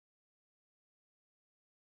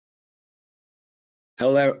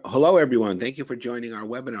Hello everyone. Thank you for joining our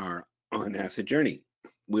webinar on ASSETjourney.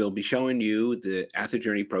 We'll be showing you the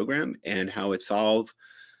ASSETjourney program and how it solves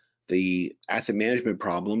the asset management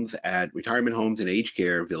problems at retirement homes and aged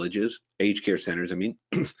care centers,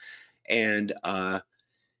 and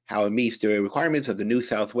how it meets the requirements of the New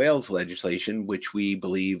South Wales legislation, which we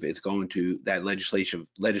believe is going to, that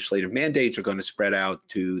legislative mandates are going to spread out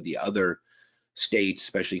to the other states,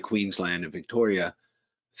 especially Queensland and Victoria.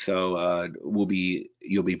 So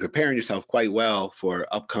you'll be preparing yourself quite well for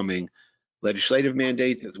upcoming legislative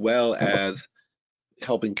mandates, as well as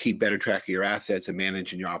helping keep better track of your assets and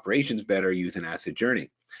managing your operations better using ASSETjourney.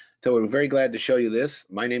 So we're very glad to show you this.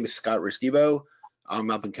 My name is Scott Resquivo. I'm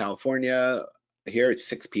up in California. Here it's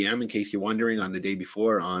 6 p.m. in case you're wondering, on the day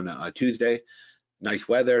before, on Tuesday. Nice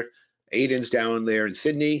weather. Aiden's down there in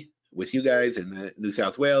Sydney with you guys in New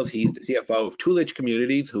South Wales. He's the CFO of Tulich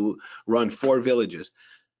Communities, who run 4 villages.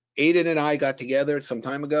 Aiden and I got together some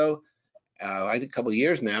time ago, I think a couple of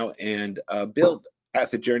years now, and built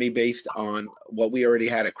ASSETjourney based on what we already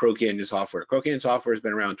had at Crow Canyon Software. Crow Canyon Software has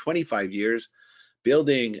been around 25 years,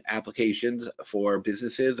 building applications for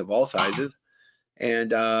businesses of all sizes.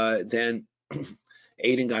 And then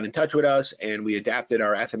Aiden got in touch with us, and we adapted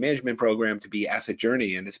our asset management program to be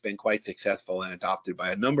ASSETjourney, and it's been quite successful and adopted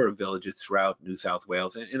by a number of villages throughout New South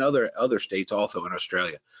Wales and in other states, also in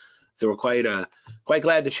Australia. So we're quite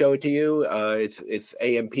glad to show it to you. It's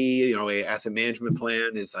AMP, a asset management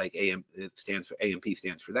plan. It's like AMP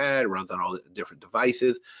stands for that. It runs on all the different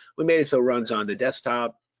devices. We made it so it runs on the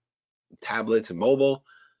desktop, tablets, and mobile,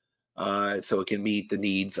 so it can meet the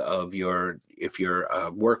needs of if your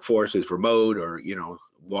workforce is remote, or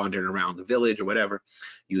wandering around the village or whatever,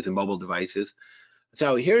 using mobile devices.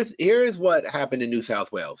 So here's what happened in New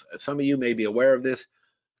South Wales. Some of you may be aware of this.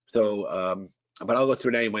 So but I'll go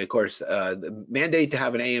through it anyway. Of course, the mandate to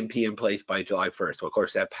have an AMP in place by July 1st. So of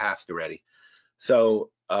course that passed already. So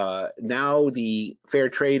now the Fair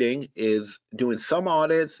Trading is doing some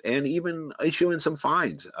audits and even issuing some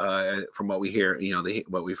fines, from what we hear,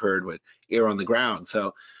 what we've heard with ear on the ground.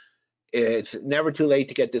 So it's never too late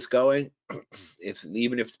to get this going.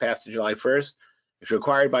 Even if it's past July 1st, it's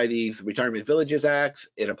required by these Retirement Villages Acts.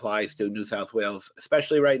 It applies to New South Wales,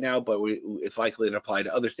 especially right now, but it's likely to apply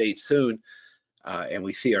to other states soon. And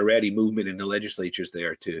we see already movement in the legislatures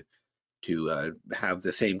there to have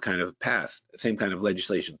the same kind of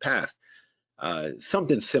legislation passed,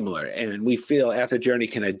 something similar. And we feel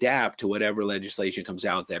ASSETjourney can adapt to whatever legislation comes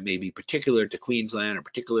out that may be particular to Queensland or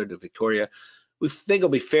particular to Victoria. We think it'll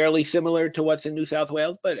be fairly similar to what's in New South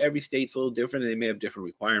Wales, but every state's a little different and they may have different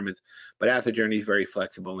requirements. But ASSETjourney is very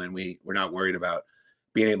flexible, and we're not worried about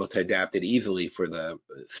being able to adapt it easily for the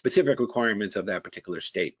specific requirements of that particular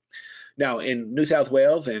state. Now, in New South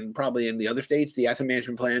Wales and probably in the other states, the asset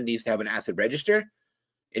management plan needs to have an asset register.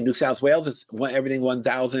 In New South Wales, it's everything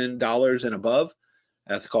 $1,000 and above.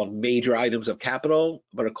 That's called major items of capital.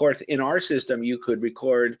 But of course, in our system, you could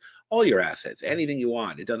record all your assets, anything you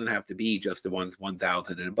want. It doesn't have to be just the ones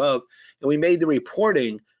 1,000 and above. And we made the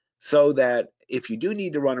reporting so that if you do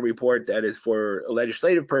need to run a report that is for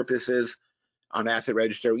legislative purposes on asset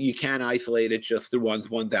register, you can isolate it just the ones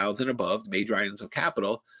 1,000 above, major items of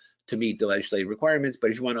capital, to meet the legislative requirements.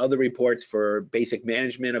 But if you want other reports for basic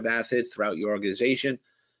management of assets throughout your organization,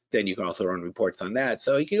 then you can also run reports on that.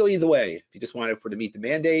 So you can go either way. If you just want it to meet the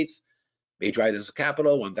mandates, major items of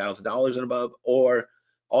capital, $1,000 and above, or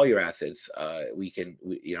all your assets, the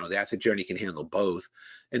ASSETjourney can handle both.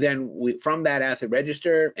 And then from that asset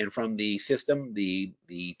register and from the system, the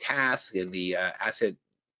task and the asset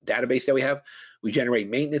database that we have, we generate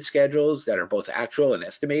maintenance schedules that are both actual and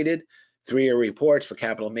estimated, 3-year reports for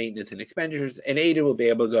capital maintenance and expenditures, and Aiden will be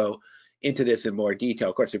able to go into this in more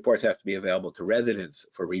detail. Of course, reports have to be available to residents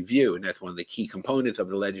for review, and that's one of the key components of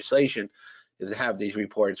the legislation, is to have these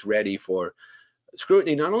reports ready for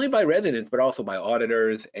scrutiny, not only by residents, but also by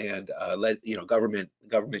auditors and government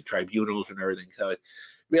tribunals and everything. So it's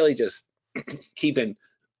really just keeping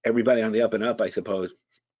everybody on the up and up, I suppose,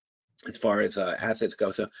 as far as assets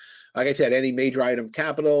go. So like I said, any major item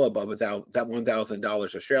capital above that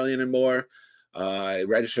 $1,000 Australian and more,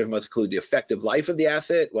 register must include the effective life of the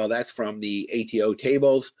asset. Well, that's from the ATO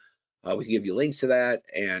tables. We can give you links to that,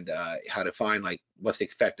 and how to find what's the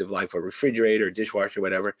effective life of a refrigerator, dishwasher,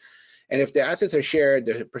 whatever. And if the assets are shared,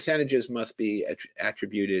 the percentages must be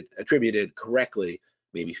attributed correctly,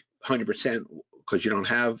 maybe 100% because you don't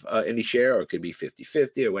have any share, or it could be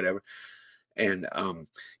 50-50 or whatever. And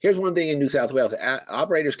here's one thing in New South Wales: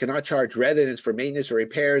 operators cannot charge residents for maintenance or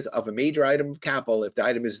repairs of a major item of capital if the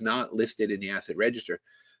item is not listed in the asset register.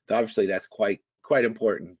 So obviously that's quite quite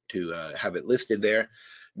important to have it listed there.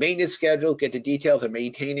 Maintenance schedule, get the details of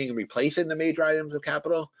maintaining and replacing the major items of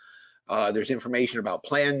capital. There's information about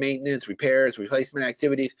planned maintenance, repairs, replacement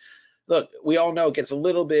activities. Look, we all know it gets a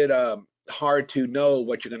little bit hard to know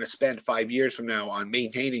what you're going to spend 5 years from now on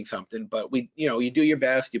maintaining something, but you do your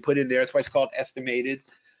best, you put in there. That's why it's called estimated.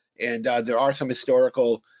 And there are some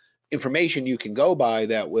historical information you can go by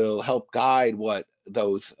that will help guide what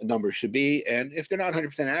those numbers should be. And if they're not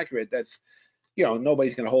 100% accurate, that's,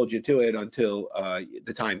 nobody's going to hold you to it until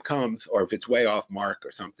the time comes, or if it's way off mark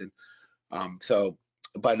or something.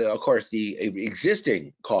 But of course, the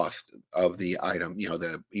existing cost of the item,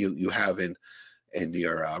 you have in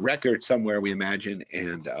your record somewhere, we imagine,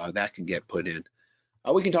 and that can get put in.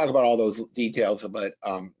 We can talk about all those details, but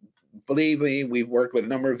believe me, we've worked with a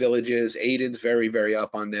number of villages. Aiden's very, very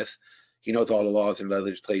up on this. He knows all the laws and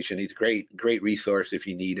legislation. He's a great resource if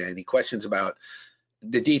you need any questions about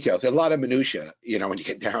the details. There's a lot of minutia, when you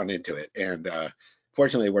get down into it. And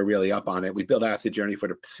fortunately, we're really up on it. We built ASSETjourney for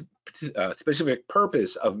the specific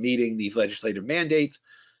purpose of meeting these legislative mandates,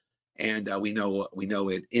 and we know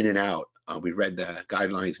it in and out. We read the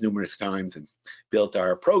guidelines numerous times and built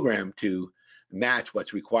our program to match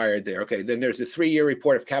what's required there. Okay, then there's a 3-year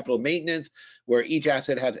report of capital maintenance where each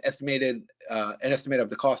asset has an estimate of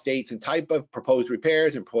the cost, dates, and type of proposed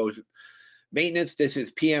repairs and proposed maintenance. This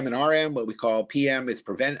is PM and RM. What we call PM is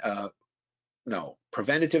preventative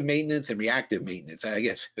maintenance and reactive maintenance. I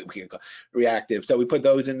guess we can call reactive. So we put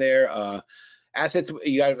those in there. Assets,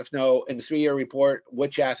 you got to know in the 3-year report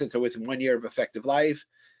which assets are within 1 year of effective life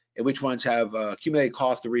and which ones have accumulated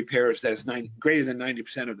cost of repairs that is greater than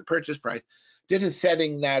 90% of the purchase price. This is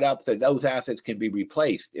setting that up so those assets can be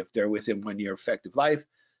replaced if they're within 1 year effective life,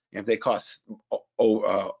 and if they cost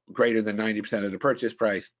greater than 90% of the purchase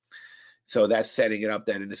price. So that's setting it up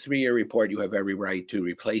that in the 3-year report, you have every right to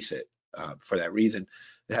replace it. For that reason,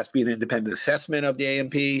 there has to be an independent assessment of the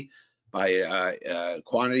AMP by a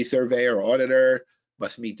quantity surveyor or auditor,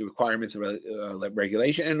 must meet the requirements of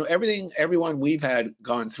regulation, and everyone we've had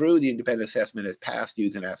gone through the independent assessment has passed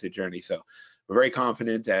using ASSETjourney. So we're very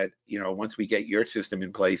confident that, once we get your system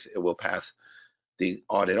in place, it will pass the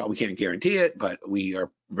audit. We can't guarantee it, but we are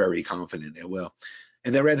very confident it will.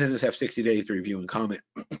 And the residents have 60 days to review and comment.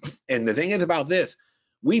 And the thing is about this,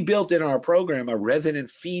 we built in our program a resident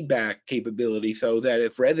feedback capability so that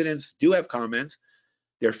if residents do have comments,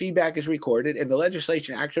 their feedback is recorded, and the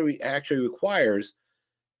legislation actually requires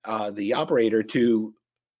the operator to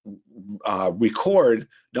record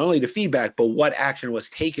not only the feedback, but what action was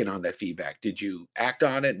taken on that feedback. Did you act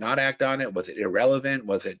on it, not act on it? Was it irrelevant?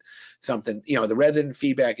 Was it something, the resident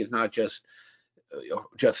feedback is not just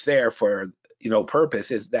there for,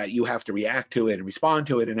 purpose, is that you have to react to it and respond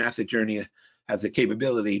to it, and ASSETjourney has the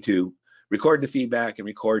capability to record the feedback and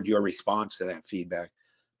record your response to that feedback.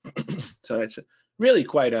 So that's really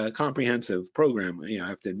quite a comprehensive program, I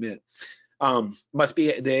have to admit.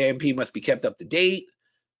 The AMP must be kept up to date.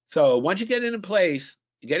 So once you get it in place,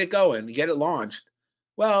 you get it going, you get it launched,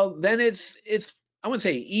 well, then it's I wouldn't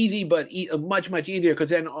say easy, but much easier,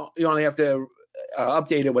 because then you only have to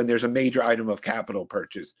update it when there's a major item of capital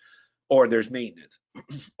purchase, or there's maintenance,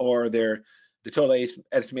 or the total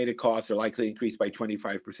estimated costs are likely increased by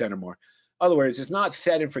 25% or more. In other words, it's not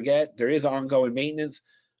set and forget. There is ongoing maintenance,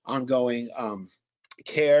 ongoing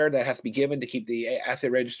care that has to be given to keep the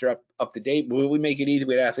asset register up to date. We make it easy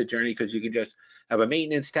with ASSETjourney because you can just have a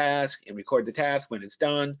maintenance task and record the task when it's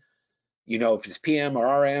done. If it's PM or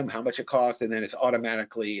RM, how much it costs, and then it's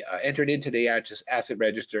automatically entered into the asset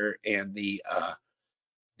register, and the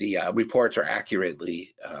reports are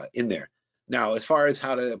accurately in there. Now, as far as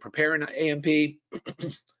how to prepare an AMP,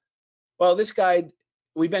 well, this guide,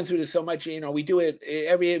 we've been through this so much, we do it,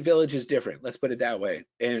 every village is different, let's put it that way,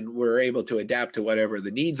 and we're able to adapt to whatever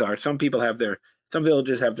the needs are. Some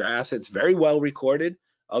villages have their assets very well recorded,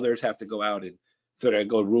 others have to go out and sort of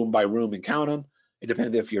go room by room and count them. It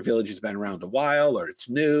depends if your village has been around a while or it's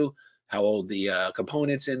new, how old the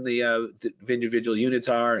components in the individual units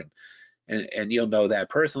are, and you'll know that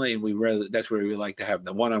personally, and that's where we like to have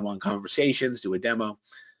the one-on-one conversations, do a demo,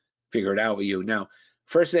 figure it out with you. Now,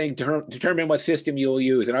 first thing, determine what system you will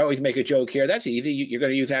use. And I always make a joke here. That's easy. You're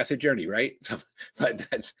going to use ASSETjourney, right? But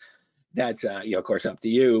that's of course, up to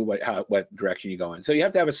you what direction you go in. So you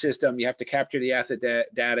have to have a system. You have to capture the asset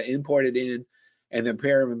data, import it in, and then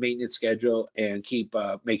prepare a maintenance schedule, and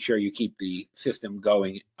make sure you keep the system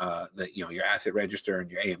going. Your asset register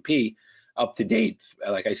and your AMP up to date.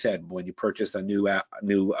 Like I said, when you purchase a new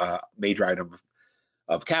major item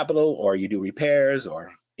of capital, or you do repairs,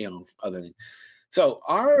 or other things. So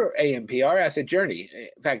our AMP, our ASSETjourney,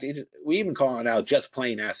 in fact, we even call it out just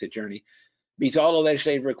plain ASSETjourney. Meets all the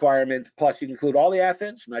legislative requirements. Plus, you can include all the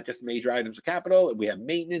assets, not just major items of capital. We have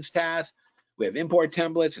maintenance tasks. We have import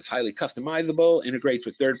templates. It's highly customizable, integrates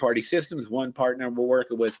with third-party systems. One partner we're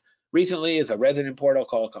working with recently is a resident portal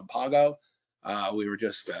called Compago. We were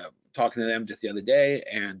just talking to them just the other day,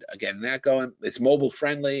 and getting that going. It's mobile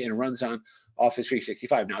friendly and runs on Office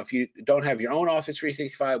 365. Now, if you don't have your own Office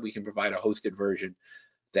 365, we can provide a hosted version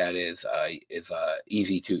that is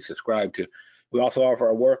easy to subscribe to. We also offer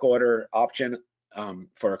a work order option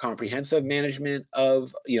for a comprehensive management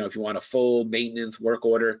of, if you want a full maintenance work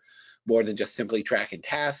order, more than just simply tracking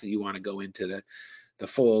tasks, you want to go into the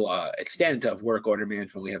full extent of work order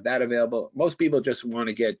management. We have that available. Most people just want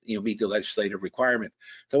to get, meet the legislative requirements.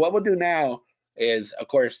 So what we'll do now is, of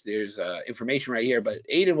course, there's information right here, but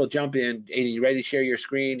Aiden will jump in. Aiden, you ready to share your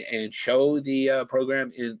screen and show the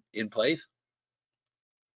program in place?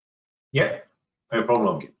 Yeah, no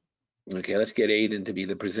problem. Okay, let's get Aiden to be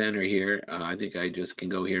the presenter here. I think I just can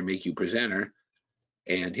go here and make you presenter.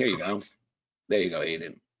 And here you go. There you go,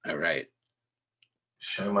 Aiden. All right.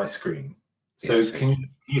 Show my screen. So yes, can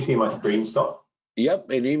you see my screen stop? Yep,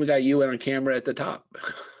 and even got you on camera at the top.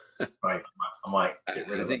 Right, I might get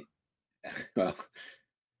rid of it. Well,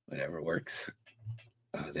 whatever works.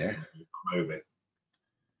 There. Move it.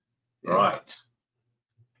 Yeah. Right.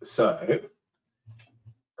 So,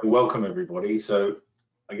 welcome everybody. So,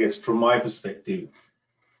 I guess from my perspective,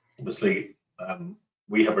 obviously,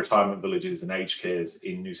 we have retirement villages and aged cares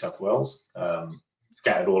in New South Wales,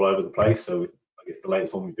 scattered all over the place. So, I guess the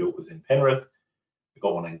latest one we built was in Penrith. We've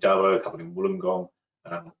got one in Dubbo, a couple in Wollongong,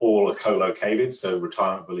 all are co-located, so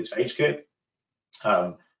retirement village aged care.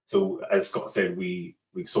 So as Scott said, we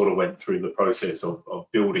sort of went through the process of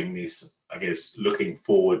building this, I guess, looking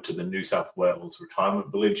forward to the New South Wales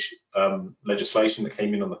retirement village legislation that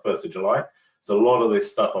came in on the 1st of July. So a lot of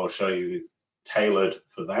this stuff I'll show you is tailored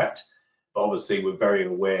for that. But obviously, we're very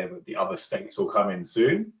aware that the other states will come in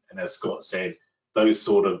soon. And as Scott said, those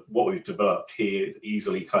sort of what we've developed here is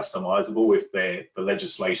easily customizable if the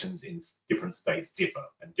legislations in different states differ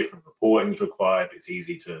and different reporting is required. It's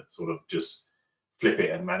easy to sort of just flip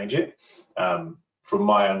it and manage it. From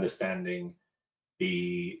my understanding,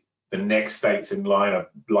 the next states in line are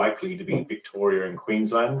likely to be Victoria and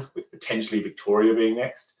Queensland, with potentially Victoria being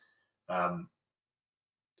next.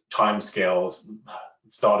 Timescales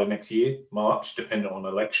started next year, March, depending on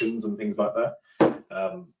elections and things like that.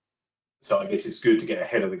 So I guess it's good to get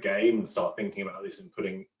ahead of the game and start thinking about this and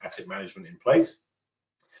putting asset management in place.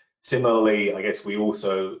 Similarly, I guess we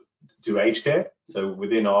also do aged care. So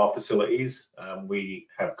within our facilities, we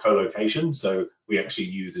have co-location. So we actually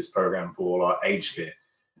use this program for all our aged care.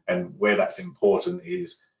 And where that's important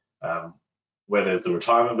is where there's the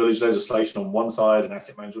retirement village legislation on one side and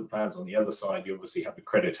asset management plans on the other side, you obviously have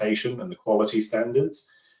accreditation and the quality standards.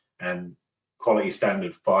 And quality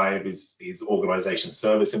standard 5 is organization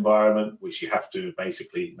service environment, which you have to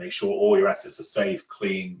basically make sure all your assets are safe,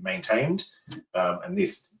 clean, maintained. And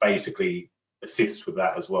this basically assists with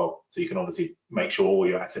that as well. So you can obviously make sure all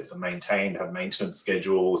your assets are maintained, have maintenance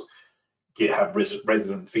schedules, have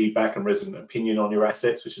resident feedback and resident opinion on your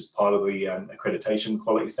assets, which is part of the accreditation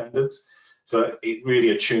quality standards. So it really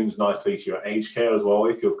attunes nicely to your aged care as well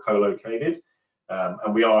if you're co-located.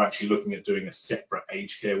 And we are actually looking at doing a separate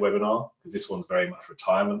aged care webinar, because this one's very much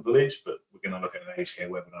retirement village, but we're going to look at an aged care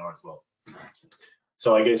webinar as well.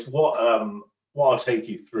 So I guess what I'll take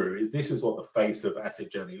you through is this is what the face of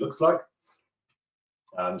ASSETjourney looks like.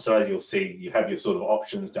 So as you'll see, you have your sort of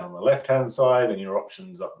options down the left-hand side and your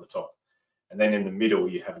options up the top. And then in the middle,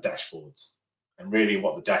 you have dashboards. And really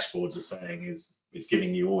what the dashboards are saying is it's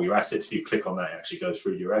giving you all your assets. If you click on that, it actually goes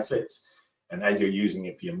through your assets. And as you're using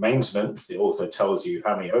it for your maintenance, it also tells you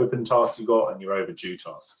how many open tasks you got and your overdue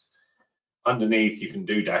tasks. Underneath, you can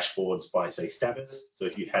do dashboards by, say, status. So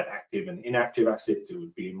if you had active and inactive assets, it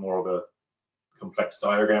would be more of a complex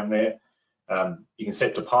diagram there. You can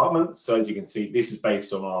set departments. So as you can see, this is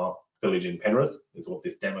based on our village in Penrith, is what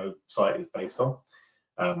this demo site is based on.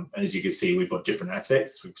 And as you can see, we've got different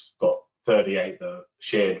assets. We've got 38 that are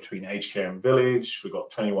shared between aged care and village. We've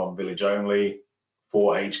got 21 village only,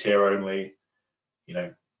 4 aged care only,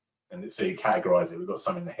 and so you categorize it. We've got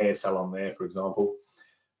some in the hair salon there, for example.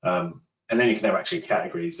 And then you can have actually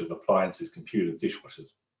categories of appliances, computers,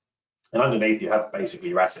 dishwashers. And underneath, you have basically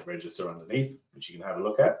your asset register underneath, which you can have a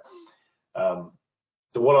look at. So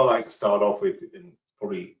what I like to start off with, and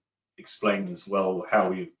probably explain as well how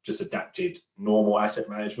we've just adapted normal asset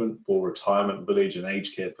management for retirement village and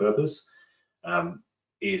aged care purpose,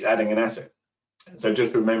 is adding an asset. And so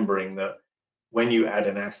just remembering that when you add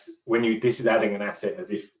an asset, this is adding an asset as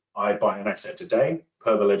if I buy an asset today.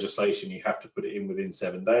 Per the legislation, you have to put it in within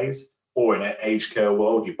 7 days. or in an aged care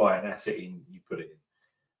world, you buy an asset in, you put it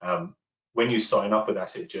in. When you sign up with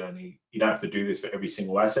ASSETjourney, you don't have to do this for every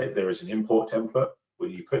single asset. There is an import template where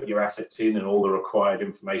you put your assets in and all the required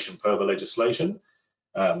information per the legislation,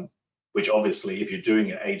 which obviously, if you're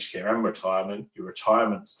doing an aged care and retirement, your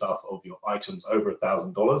retirement stuff of your items over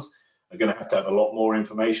 $1,000 are going to have a lot more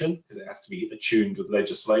information because it has to be attuned with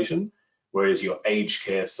legislation, whereas your aged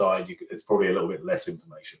care side, it's probably a little bit less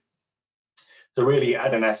information. So really,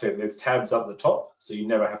 add an asset, there's tabs up the top, so you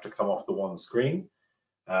never have to come off the one screen.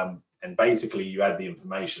 And basically, you add the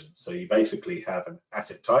information. So you basically have an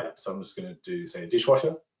asset type. So I'm just going to do, say, a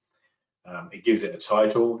dishwasher. It gives it a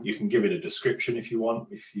title. You can give it a description if you want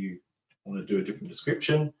to do a different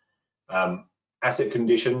description. Asset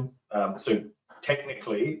condition. So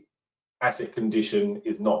technically, asset condition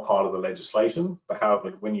is not part of the legislation, but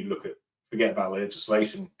however, when you look at, forget about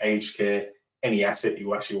legislation, aged care, any asset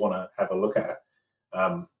you actually want to have a look at,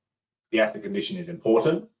 the asset condition is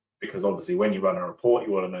important because obviously when you run a report,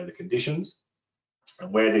 you want to know the conditions.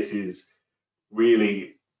 And where this is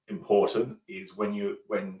really important is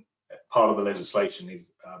when part of the legislation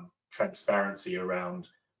is transparency around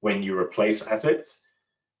when you replace assets,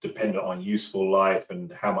 dependent on useful life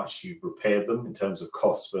and how much you've repaired them in terms of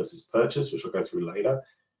cost versus purchase, which we'll go through later.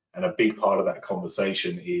 And a big part of that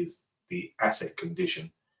conversation is the asset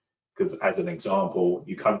condition. Because as an example,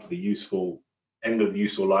 you come to the end of the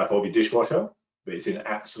useful life of your dishwasher, but it's in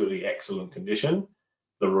absolutely excellent condition.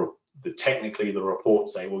 Technically, the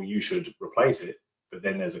reports say, well, you should replace it, but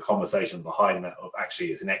then there's a conversation behind that of actually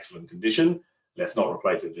it's in excellent condition, let's not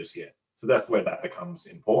replace it just yet. So that's where that becomes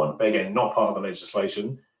important. But again, not part of the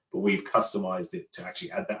legislation, but we've customized it to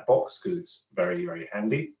actually add that box because it's very, very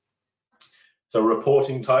handy. So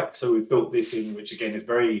reporting type, so we've built this in, which again is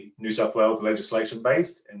very New South Wales legislation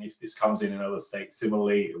based. And if this comes in other states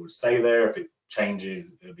similarly, it would stay there. If it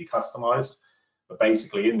changes, it'll be customized. But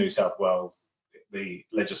basically in New South Wales, the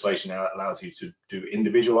legislation now allows you to do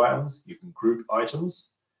individual items. You can group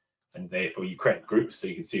items, and therefore you create groups. So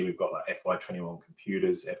you can see we've got like FY21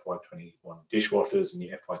 computers, FY21 dishwashers, and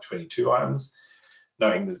your FY22 items,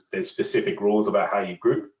 knowing that there's specific rules about how you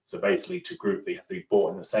group. So basically to group, they have to be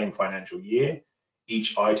bought in the same financial year.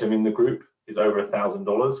 Each item in the group is over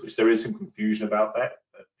 $1,000, which there is some confusion about that.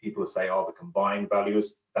 People say, oh, the combined value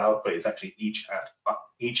is $1,000, but it's actually each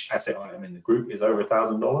asset item in the group is over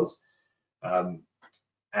 $1,000.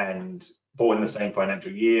 And bought in the same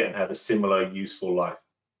financial year and have a similar useful life.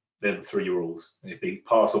 They're the three rules. And if they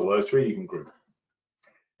pass all those three, you can group.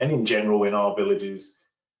 And in general, in our villages,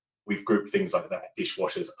 we've grouped things like that: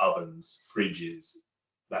 dishwashers, ovens, fridges,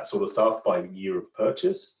 that sort of stuff by year of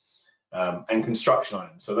purchase. And construction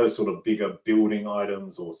items, so those sort of bigger building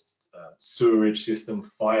items or sewerage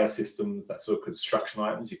system, fire systems, that sort of construction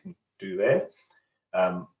items you can do there.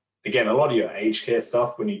 Again, a lot of your aged care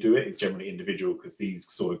stuff, when you do it, is generally individual because these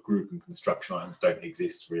sort of group and construction items don't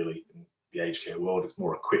exist really in the aged care world. It's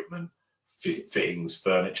more equipment, fittings,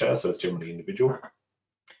 furniture, so it's generally individual.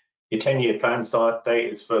 Your 10-year plan start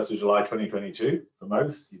date is 1st of July 2022 for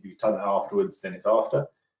most. If you've done it afterwards, then it's after.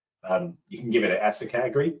 You can give it an asset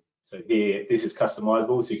category. So here, this is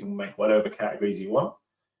customizable, so you can make whatever categories you want.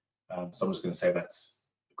 So I'm just going to say that's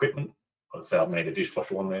equipment. I'll say I've made a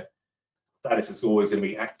dishwasher one there. Status is always going to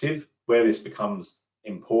be active. Where this becomes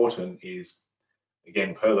important is,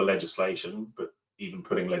 again, per the legislation, but even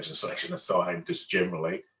putting legislation aside, just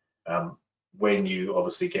generally, when you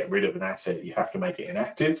obviously get rid of an asset, you have to make it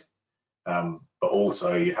inactive, but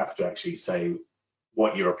also you have to actually say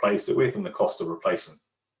what you replaced it with and the cost of replacement,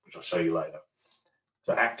 which I'll show you later.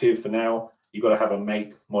 So active for now, you've got to have a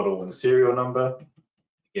make, model, and serial number.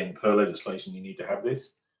 Again, per legislation, you need to have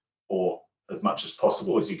this, or as much as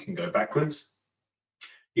possible as you can go backwards.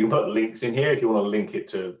 You can put links in here if you want to link it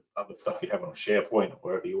to other stuff you have on SharePoint or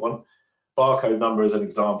wherever you want. Barcode number is an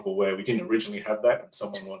example where we didn't originally have that and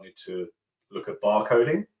someone wanted to look at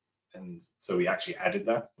barcoding, and so we actually added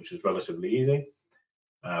that, which was relatively easy.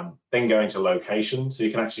 Then going to location, so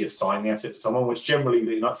you can actually assign the asset to someone, which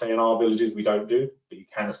generally, not saying in our villages we don't do, but you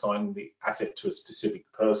can assign the asset to a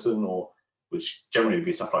specific person, or which generally would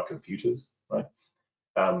be stuff like computers, right?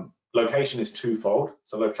 Location is twofold.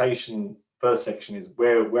 So location, first section is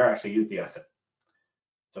where actually is the asset.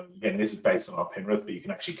 So again, this is based on our Penrith, but you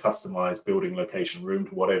can actually customize building location room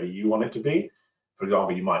to whatever you want it to be. For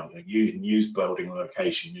example, you might use building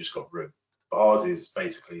location, you just got room. But ours is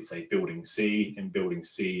basically, say, building C. In building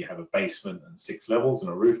C, you have a basement and 6 levels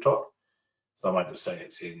and a rooftop. So I might just say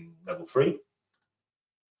it's in level 3.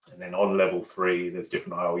 And then on level 3, there's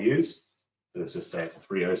different IOUs. So let's just say it's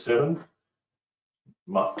 307.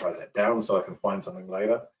 Might write that down so I can find something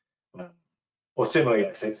later. Or similarly,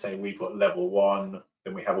 let's say we've got level 1,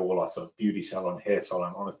 then we have all our sort of beauty salon, hair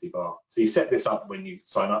salon, honesty bar. So you set this up when you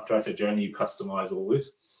sign up to ASSETjourney, you customize all this.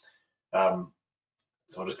 So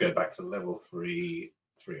I'll just go back to level 3,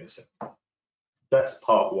 307. That's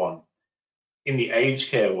part 1. In the aged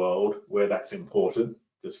care world, where that's important,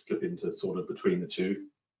 just flip into sort of between the two,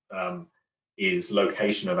 is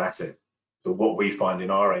location of asset. So what we find in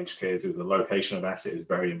our aged cares is the location of asset is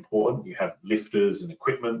very important. You have lifters and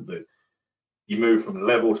equipment that you move from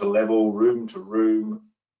level to level, room to room,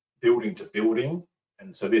 building to building.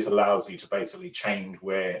 And so this allows you to basically change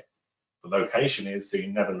where the location is, so you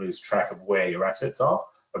never lose track of where your assets are.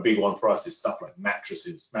 A big one for us is stuff like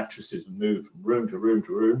mattresses. Mattresses move from room to room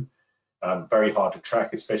to room. Very hard to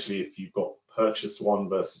track, especially if you've got purchased one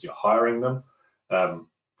versus you're hiring them.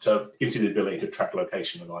 So it gives you the ability to track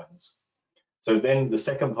location of items. So then the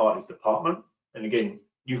second part is department. And again,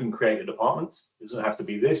 you can create your departments. It doesn't have to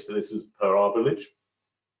be this, but this is per our village.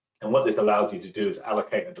 And what this allows you to do is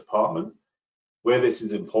allocate a department. Where this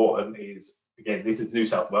is important is, again, this is New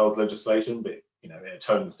South Wales legislation, but you know, it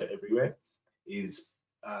turns to everywhere, is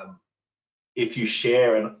if you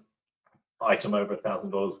share an item over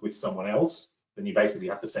 $1,000 with someone else, then you basically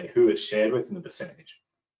have to say who it's shared with and the percentage.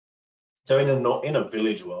 So in a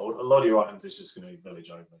village world, a lot of your items is just going to be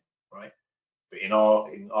village only, right? But in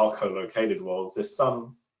our co-located worlds, there's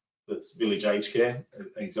some that's village aged care.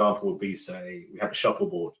 An example would be, say, we have a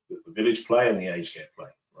shuffleboard with the village play and the aged care play,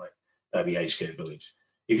 right? That'd be aged care village.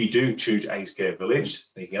 If you do choose aged care village,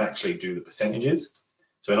 then you can actually do the percentages.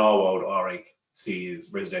 So in our world, RAC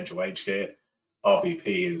is residential aged care, RVP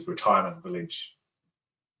is retirement village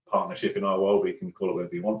partnership in our world. We can call it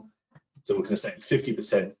whatever you want. So we're going to say it's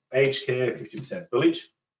 50% aged care, 50% village,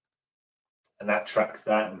 and that tracks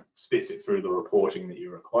that and spits it through the reporting that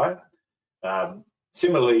you require.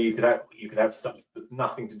 Similarly, you could have stuff that's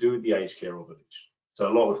nothing to do with the aged care or village. So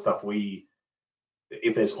a lot of the stuff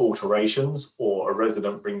if there's alterations or a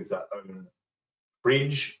resident brings their own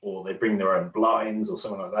fridge or they bring their own blinds or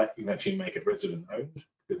something like that, you can actually make it resident owned,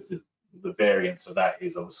 because the variance of that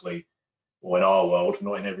is obviously, or in our world,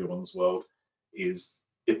 not in everyone's world, is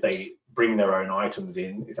if they bring their own items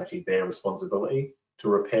in, it's actually their responsibility to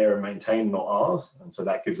repair and maintain, not ours. And so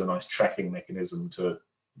that gives a nice tracking mechanism to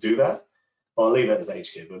do that. But I'll leave it as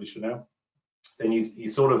aged care village for now. Then you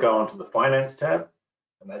sort of go onto the finance tab,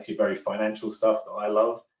 and that's your very financial stuff that I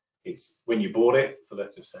love. It's when you bought it. So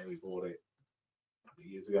let's just say we bought it a couple of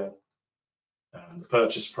years ago. The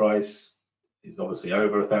purchase price is obviously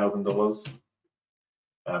over $1,000.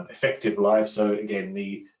 Effective life. So again,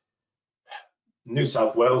 the New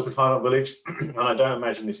South Wales retirement village, and I don't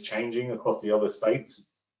imagine this changing across the other states,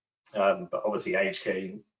 but obviously aged care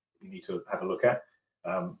you need to have a look at.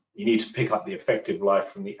 You need to pick up the effective life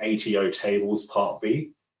from the ATO tables part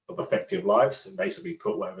B of effective lives and basically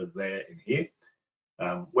put whatever's there in here.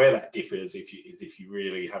 Where that differs is if you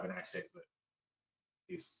really have an asset that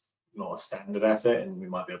is not a standard asset, and we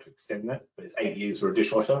might be able to extend that, but it's 8 years for a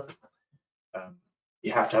dishwasher.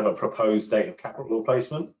 You have to have a proposed date of capital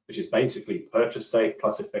replacement, which is basically purchase date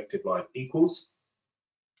plus effective life equals,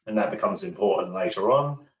 and that becomes important later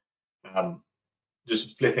on.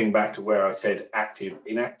 Just flipping back to where I said active,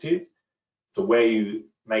 inactive. So where you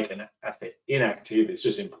make an asset inactive, it's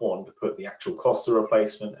just important to put the actual cost of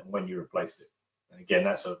replacement and when you replaced it. And again,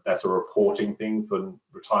 that's a reporting thing for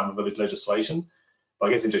retirement village legislation. But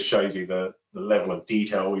I guess it just shows you the level of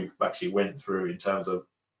detail we've actually went through in terms of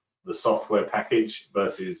the software package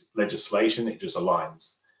versus legislation. It just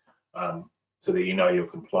aligns so that you know you're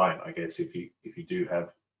compliant, I guess, if you do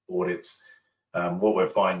have audits. What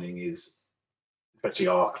we're finding is, especially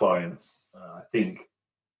our clients, I think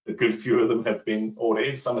a good few of them have been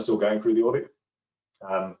audited. Some are still going through the audit.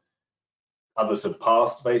 Others have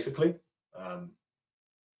passed, basically,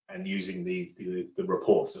 and using the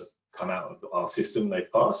reports that come out of our system,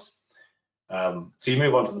 they've passed. So you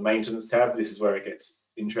move on to the maintenance tab. This is where it gets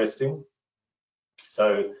interesting.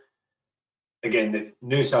 So again, the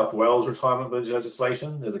New South Wales retirement village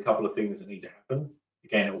legislation, there's a couple of things that need to happen.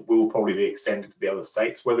 Again, it will probably be extended to the other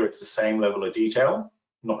states, whether it's the same level of detail,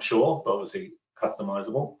 not sure, but obviously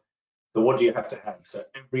customizable. So what do you have to have? So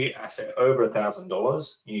every asset over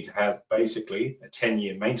 $1,000, you need to have basically a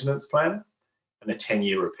 10-year maintenance plan and a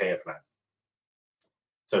 10-year repair plan.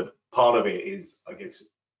 So part of it is, I guess,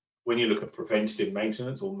 when you look at preventative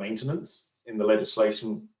maintenance or maintenance in the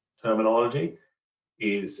legislation terminology,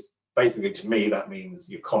 is basically, to me, that means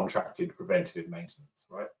your contracted preventative maintenance,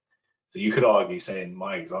 right? So you could argue, say in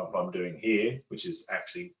my example I'm doing here, which is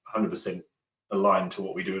actually 100% aligned to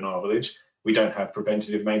what we do in our village, we don't have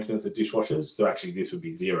preventative maintenance of dishwashers, so actually this would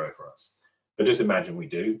be zero for us. But just imagine we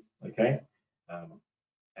do, okay?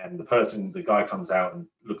 And the guy comes out and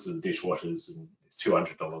looks at the dishwashers, and it's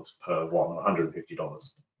 $200 per one,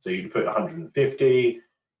 $150. So you can put 150,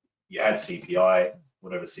 you add CPI,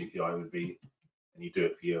 whatever CPI would be, and you do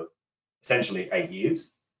it for your essentially 8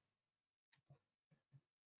 years,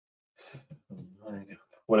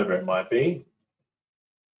 whatever it might be.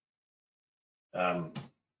 But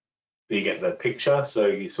you get the picture, so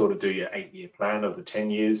you sort of do your 8-year plan of the 10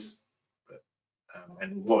 years.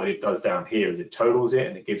 And what it does down here is it totals it,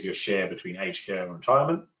 and it gives you a share between aged care and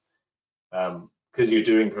retirement. Because you're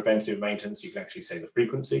doing preventative maintenance, you can actually say the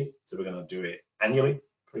frequency. So we're going to do it annually,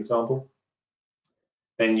 for example.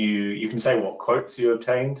 Then you can say what quotes you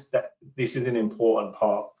obtained. This is an important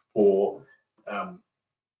part for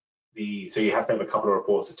so you have to have a couple of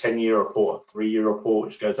reports, a 10-year report, a 3-year report,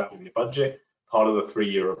 which goes out with your budget. Part of the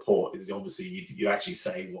 3-year report is obviously you actually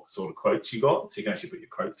say what sort of quotes you got. So you can actually put your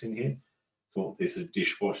quotes in here. So this is a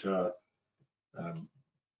dishwasher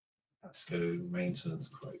ASSETO maintenance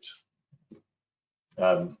quote.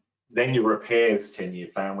 Then your repairs 10-year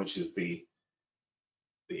plan, which is the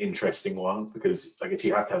interesting one, because I guess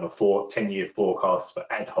you have to have a 10-year forecast for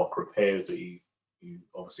ad hoc repairs that you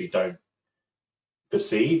obviously don't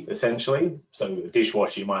foresee, essentially. So a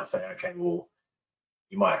dishwasher, you might say, okay, well,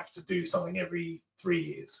 you might have to do something every 3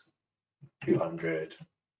 years, 200,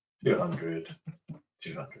 200,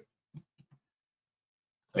 200.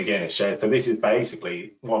 Again, it shows, so this is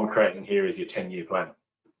basically what I'm creating here is your 10-year plan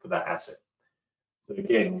for that asset. So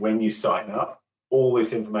again, when you sign up, all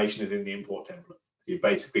this information is in the import template. You're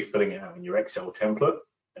basically filling it out in your Excel template,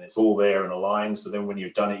 and it's all there and aligned. So then when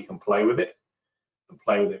you've done it, you can play with it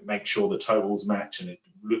make sure the totals match and it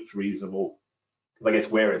looks reasonable. Because I guess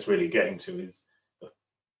where it's really getting to is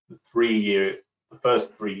the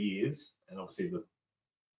first 3 years, and obviously the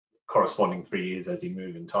corresponding 3 years as you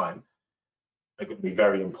move in time, are going to be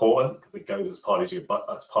very important because it goes as part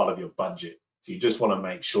of your budget. So you just want to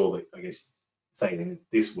make sure that, I guess, say in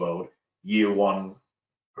this world, year 1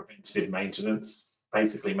 preventative maintenance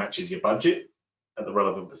basically matches your budget at the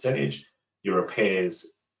relevant percentage. Your repairs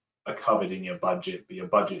are covered in your budget, but your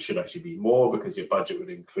budget should actually be more because your budget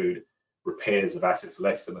would include repairs of assets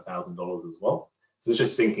less than $1,000 as well. So it's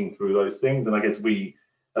just thinking through those things, and I guess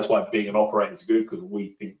that's why being an operator is good, because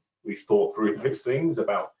we've thought through those things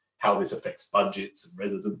about how this affects budgets and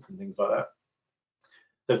residents and things like that.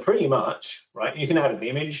 So pretty much, right, you can add an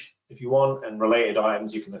image if you want, and related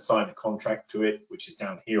items, you can assign a contract to it, which is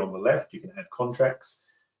down here on the left. You can add contracts,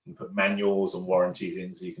 you can put manuals and warranties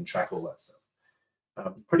in, so you can track all that stuff.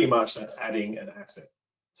 Pretty much that's adding an asset.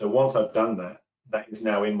 So once I've done that, that is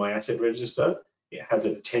now in my asset register. It has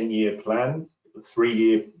a 10-year plan, the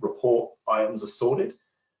 3-year report items are sorted,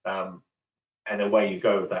 and away you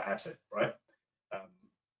go with that asset, right?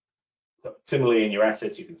 So similarly in your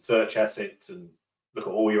assets, you can search assets and look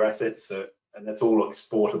at all your assets, and that's all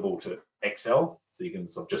exportable to Excel. So you can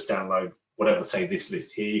sort of just download whatever, say this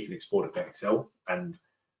list here, you can export it to Excel, and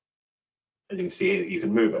as you can see here, you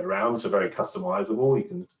can move it around, so very customizable. You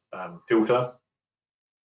can filter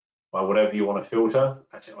by whatever you want to filter,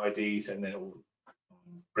 asset IDs, and then it will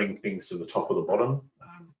bring things to the top or the bottom.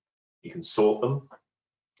 You can sort them.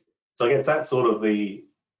 So I guess that's sort of the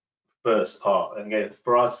first part. And again,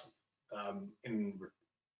 for us, in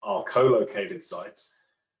our co-located sites,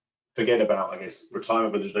 forget about, I guess,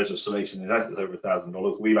 retirement village legislation is assets over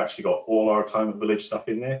 $1,000. We've actually got all our retirement village stuff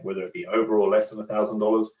in there, whether it be over or less than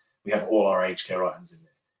 $1,000. We have all our aged care items in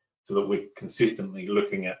there, so that we're consistently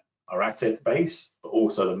looking at our asset base, but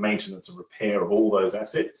also the maintenance and repair of all those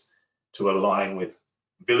assets to align with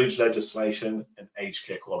village legislation and aged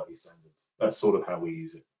care quality standards. That's sort of how we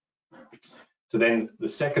use it. So then the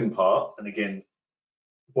second part, and again,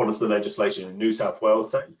 what does the legislation in New South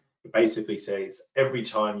Wales say? It basically says every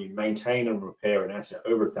time you maintain and repair an asset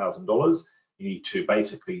over $1,000, you need to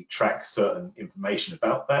basically track certain information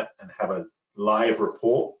about that and have a live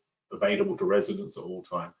report available to residents at all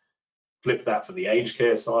time. Flip that for the aged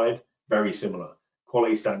care side, very similar.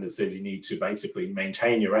 Quality standard says you need to basically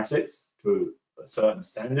maintain your assets to a certain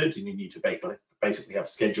standard, and you need to basically have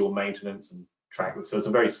scheduled maintenance and track it. So it's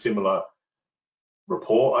a very similar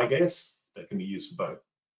report, I guess, that can be used for both.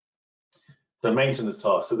 So maintenance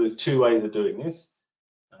tasks. So there's 2 ways of doing this.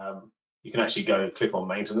 You can actually go and click on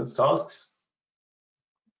maintenance tasks.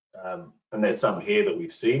 And there's some here that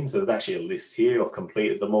we've seen. So there's actually a list here. I've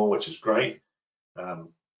completed them all, which is great.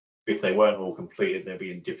 If they weren't all completed, they'll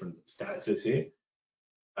be in different statuses here.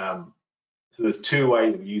 So there's 2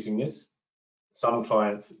 ways of using this. Some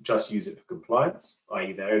clients just use it for compliance,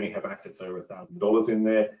 i.e. they only have assets over $1,000 in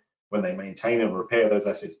there. When they maintain and repair those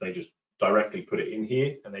assets, they just directly put it in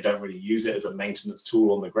here, and they don't really use it as a maintenance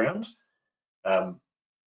tool on the ground.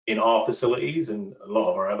 In our facilities and a lot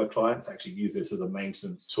of our other clients actually use this as a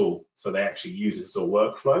maintenance tool. So they actually use this as a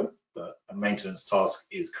workflow, that a maintenance task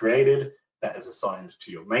is created, that is assigned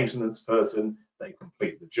to your maintenance person, they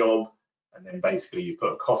complete the job, and then basically you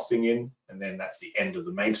put a costing in, and then that's the end of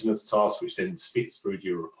the maintenance task, which then spits through to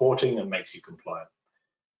your reporting and makes you compliant.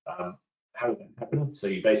 How does that happen? So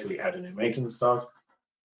you basically add a new maintenance task.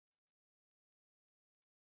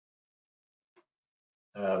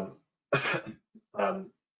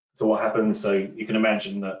 So what happens, so you can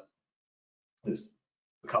imagine that there's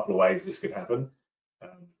a couple of ways this could happen.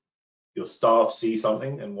 Your staff see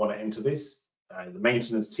something and want to enter this. The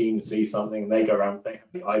maintenance team see something and they go around, they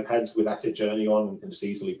have the iPads with ASSETjourney on and can just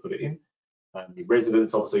easily put it in. The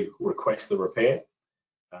residents obviously request the repair,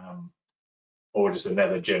 or just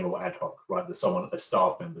another general ad hoc, right, that someone, a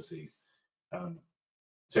staff member sees.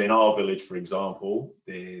 So in our village, for example,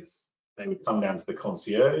 they would come down to the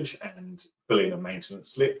concierge and fill in a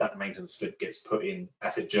maintenance slip. That maintenance slip gets put in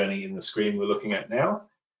ASSETjourney in the screen we're looking at now.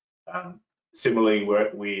 Similarly,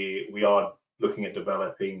 we are looking at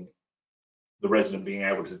developing the resident being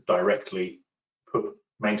able to directly put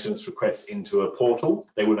maintenance requests into a portal.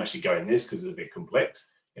 They wouldn't actually go in this because it's a bit complex,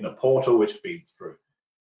 in a portal which feeds through.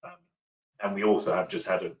 And we also have just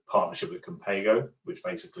had a partnership with Compago, which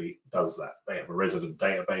basically does that. They have a resident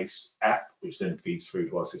database app, which then feeds through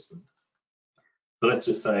to our system. So let's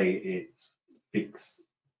just say it's fix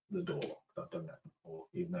the door. I've done that before,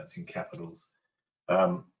 even though it's in capitals.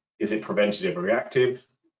 Is it preventative or reactive?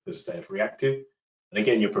 Let's just say it's reactive. And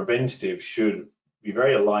again, your preventative should be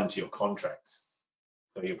very aligned to your contracts.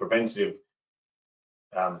 So your preventative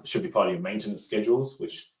should be part of your maintenance schedules,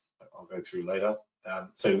 which I'll go through later.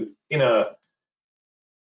 So in a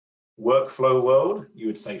workflow world, you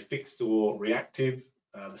would say fixed or reactive.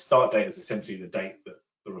 The start date is essentially the date that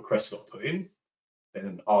the request got put in.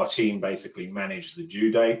 Then our team basically manage the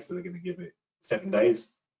due date, so they're going to give it 7 days.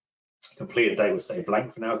 Completed date will stay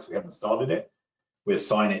blank for now because we haven't started it. We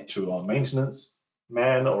assign it to our maintenance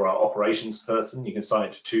man or our operations person. You can assign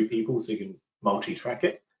it to 2 people so you can multi-track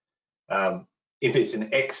it. If it's an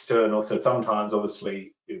external, so sometimes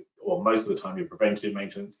obviously, or most of the time, your preventative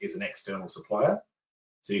maintenance is an external supplier.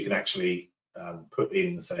 So you can actually put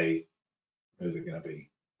in, say, who's it going to be?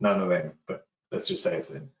 None of them, but let's just say it's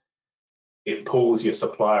them. It pulls your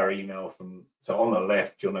supplier email from, so on the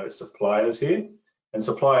left, you'll notice suppliers here. And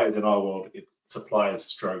suppliers in our world, it's suppliers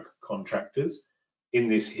stroke contractors. In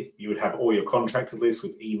this, you would have all your contractor lists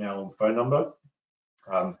with email and phone number.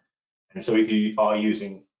 And so if you are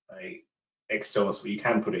using a external, so you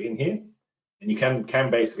can put it in here, and you can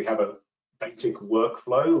basically have a basic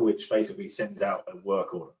workflow, which basically sends out a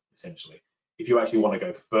work order, essentially. If you actually want to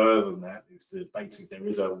go further than that, there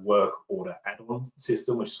is a work order add-on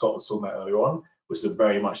system, which Scott was talking about earlier on, which is a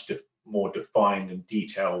very much more defined and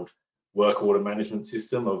detailed work order management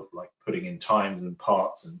system of like putting in times and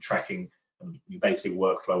parts and tracking, and you basically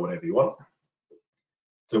workflow whenever you want.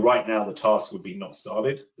 So right now the task would be not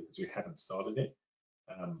started because we haven't started it.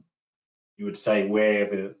 You would say where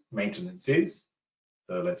the maintenance is.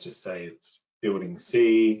 So let's just say it's building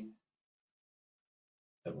C,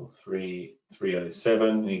 level 3, 307.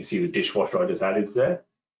 And you can see the dishwasher I just added there.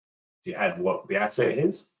 So you add what the asset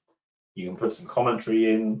is. You can put some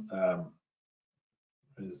commentary in.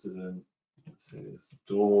 President says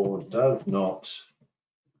door does not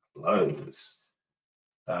close.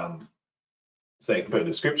 So you can put a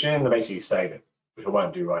description in and basically save it, which I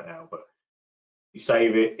won't do right now, but you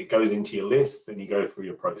save it, it goes into your list, then you go through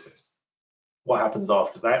your process. What happens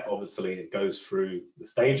after that? Obviously, it goes through the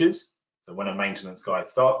stages. So when a maintenance guy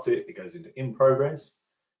starts it, it goes into in progress.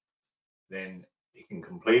 Then he can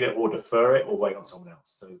complete it or defer it or wait on someone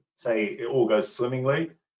else. So say it all goes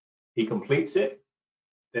swimmingly, he completes it.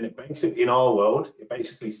 Then it basically, in our world, it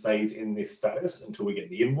basically stays in this status until we get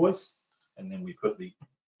the invoice. And then we put the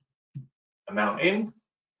amount in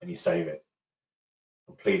and you save it.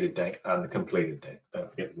 Completed date and the completed date. Don't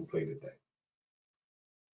forget the completed date.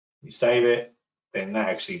 You save it, then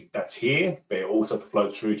that's here, but it also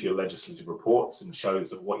flows through to your legislative reports and shows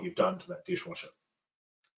that what you've done to that dishwasher.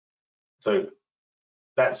 So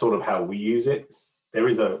that's sort of how we use it. There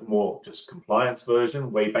is a more just compliance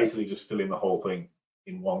version where you basically just fill in the whole thing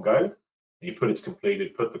in one go. And you put it's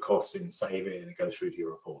completed, put the cost in, save it, and it goes through to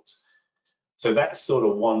your reports. So that's sort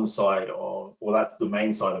of one side of, well, that's the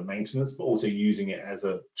main side of maintenance, but also using it as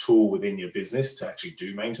a tool within your business to actually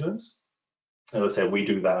do maintenance. As I said, we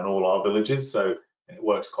do that in all our villages, so it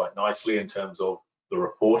works quite nicely in terms of the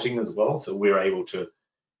reporting as well. So we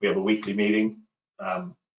have a weekly meeting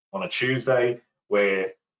on a Tuesday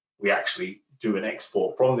where we actually do an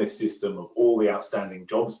export from this system of all the outstanding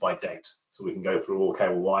jobs by date. So we can go through, okay,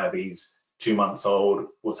 well, why are these 2 months old?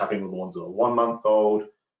 What's happening with the ones that are 1 month old?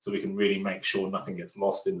 So we can really make sure nothing gets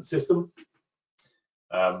lost in the system.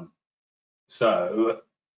 So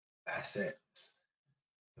assets.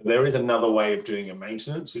 There is another way of doing a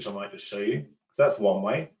maintenance, which I might just show you. So that's one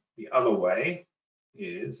way. The other way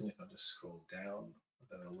is, and if I just scroll down,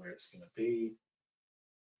 I don't know where it's going to be,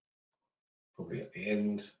 probably at the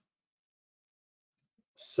end.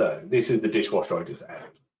 So this is the dishwasher I just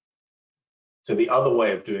added. So the other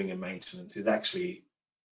way of doing a maintenance is actually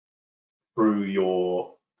through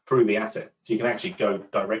the asset. So you can actually go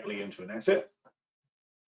directly into an asset,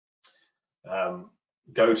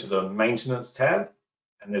 go to the maintenance tab,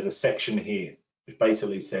 and there's a section here which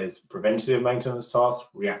basically says preventative maintenance tasks,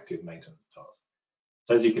 reactive maintenance tasks.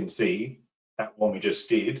 So as you can see, that one we just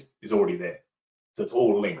did is already there. So it's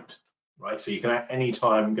all linked, right? So you can at any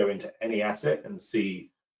time go into any asset and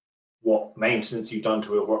see what maintenance you've done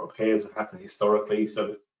to it, what repairs have happened historically.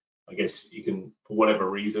 So I guess you can, for whatever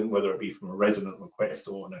reason, whether it be from a resident request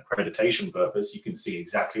or an accreditation purpose, you can see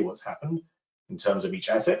exactly what's happened in terms of each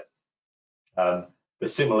asset. But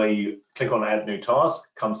similarly, you click on add new task,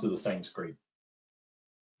 comes to the same screen.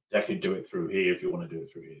 You actually do it through here if you want to do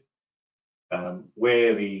it through here.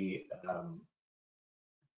 Where the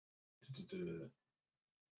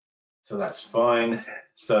so that's fine.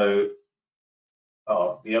 So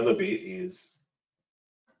the other bit is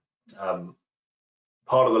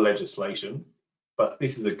part of the legislation, but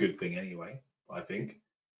this is a good thing anyway, I think,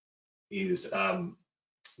 is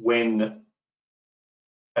when,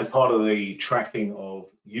 as part of the tracking of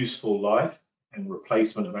useful life and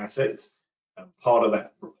replacement of assets, part of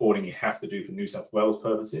that reporting you have to do for New South Wales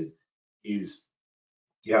purposes is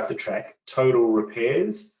you have to track total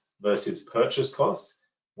repairs versus purchase costs.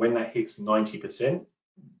 When that hits 90%,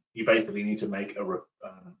 you basically need to make a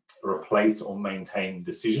replace or maintain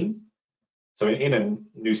decision. So in a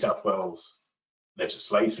New South Wales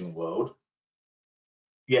legislation world,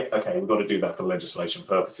 yeah, okay, we've got to do that for legislation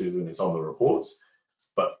purposes and it's on the reports.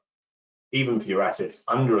 But even for your assets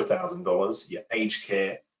under $1,000, your aged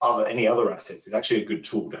care, any other assets is actually a good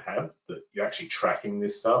tool to have, that you're actually tracking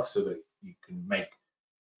this stuff so that you can make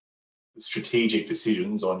strategic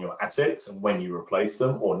decisions on your assets and when you replace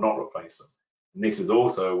them or not replace them. And this is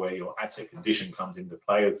also where your asset condition comes into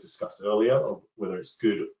play, as discussed earlier, of whether it's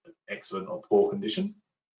good, excellent, or poor condition.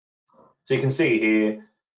 So you can see here,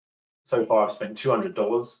 so far I've spent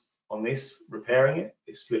 $200 on this, repairing it.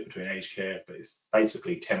 It's split between aged care, but it's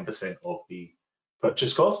basically 10% of the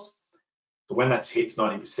purchase cost. So when that hits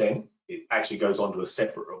 90%, it actually goes onto a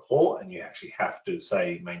separate report, and you actually have to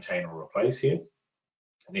say maintain or replace here.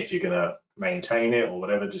 And if you're going to maintain it or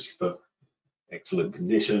whatever, just for excellent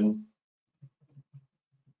condition,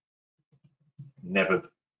 never,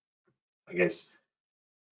 I guess,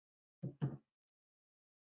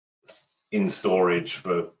 in storage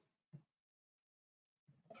for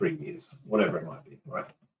 3 years, whatever it might be, right?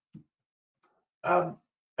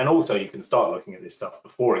 And also you can start looking at this stuff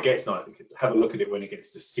before it gets 90. Have a look at it when it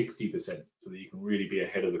gets to 60%, so that you can really be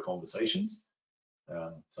ahead of the conversations.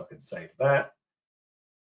 So I can save that.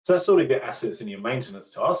 So that's sort of your assets and your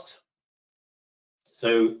maintenance tasks.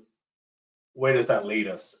 So where does that lead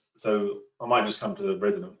us? So I might just come to the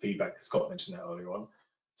resident feedback. Scott mentioned that earlier on.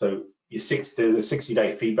 So there's a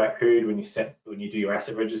 60-day feedback period when you do your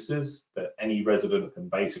asset registers, that any resident can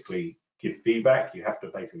basically give feedback. You have to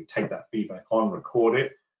basically take that feedback on, record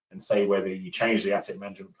it, and say whether you change the asset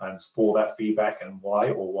management plans for that feedback and why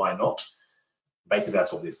or why not. Basically,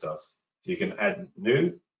 that's what this does. So you can add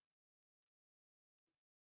new.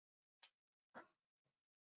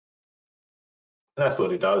 And that's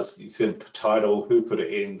what it does. You see the title, who put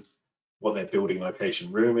it in, what their building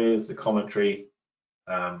location room is, the commentary,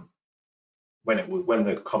 when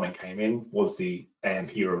the comment came in, was the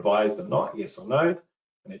AMP revised or not, yes or no,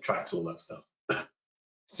 and it tracks all that stuff.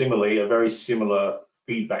 Similarly, a very similar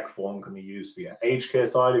feedback form can be used for your aged care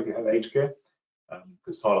side if you have aged care,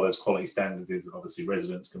 because part of those quality standards is that obviously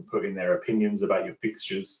residents can put in their opinions about your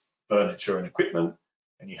fixtures, furniture, and equipment,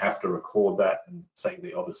 and you have to record that and say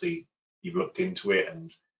that obviously you've looked into it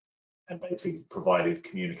and basically provided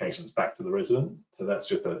communications back to the resident. So that's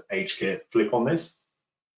just an aged care flip on this.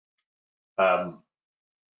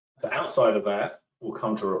 So outside of that, we'll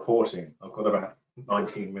come to reporting. I've got about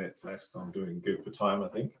 19 minutes left, so I'm doing good for time, I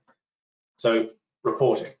think. So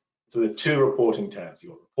reporting. So there's 2 reporting tabs.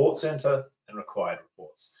 You've got report center and required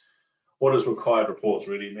reports. What does required reports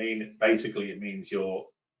really mean? Basically, it means your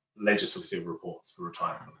legislative reports for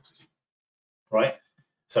retirement, right?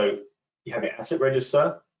 So you have your asset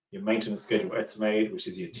register, your maintenance schedule estimated, which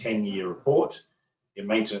is your 10-year report, your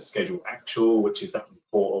maintenance schedule actual, which is that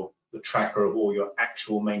report of the tracker of all your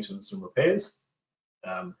actual maintenance and repairs.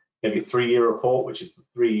 You have your 3-year report, which is the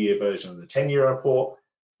 3-year version of the 10-year report,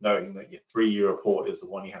 noting that your 3-year report is the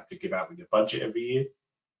one you have to give out with your budget every year.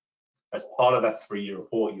 As part of that 3-year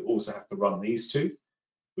report, you also have to run these two,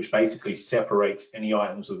 which basically separates any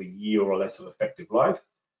items with a year or less of effective life,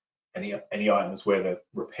 any items where the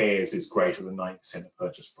repairs is greater than 90% of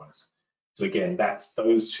purchase price. So again,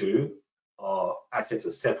 those two assets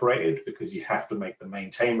are separated because you have to make the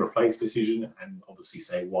maintain replace decision and obviously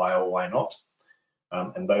say why or why not.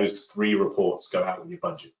 And those 3 reports go out with your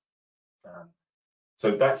budget.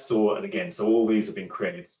 So that's all, and again, so all these have been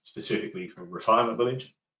created specifically for retirement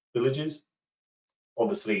villages.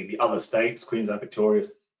 Obviously, the other states, Queensland, Victoria,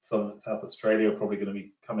 South Australia, are probably going to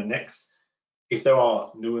be coming next. If there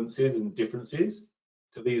are nuances and differences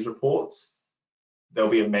to these reports, they'll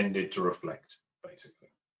be amended to reflect, basically.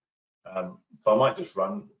 So I might just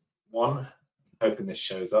run one, hoping this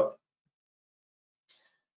shows up.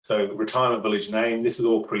 So retirement village name, this is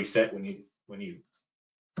all preset when you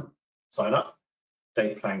sign up.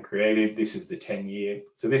 Date plan created, this is the 10-year.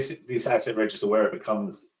 So this asset register, where it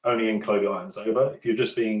becomes only include items over. If you're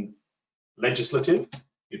just being legislative,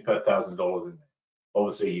 you'd put $1,000 in there.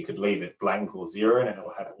 Obviously, you could leave it blank or 0 and it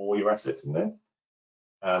will have all your assets in there.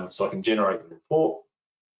 So I can generate the report.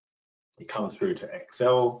 It comes through to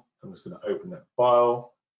Excel. I'm just going to open that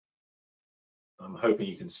file. I'm hoping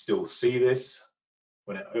you can still see this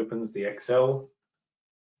when it opens the Excel.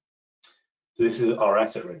 So this is our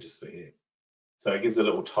asset register here. So it gives a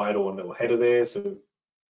little title and little header there, so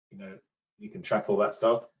you can track all that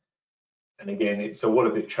stuff. And again, so what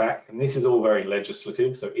does it track? And this is all very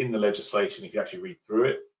legislative. So in the legislation, if you actually read through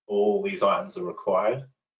it, all these items are required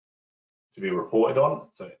to be reported on.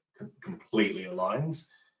 So it completely aligns.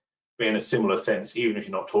 But in a similar sense, even if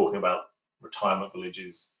you're not talking about retirement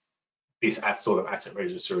villages, this sort of asset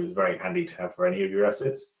register is very handy to have for any of your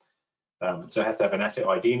assets. So it has to have an asset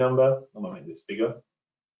ID number. I'm gonna make this bigger.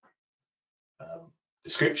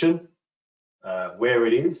 Description, where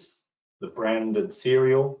it is, the brand and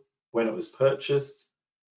serial, when it was purchased,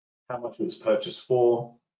 how much it was purchased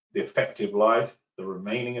for, the effective life, the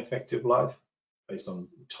remaining effective life, based on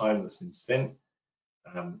time that's been spent.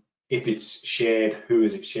 If it's shared, who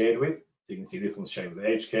is it shared with? So you can see this one's shared with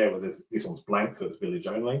aged care, where this one's blank, so it's village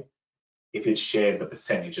only. If it's shared, the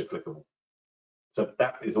percentage applicable. So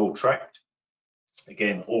that is all tracked.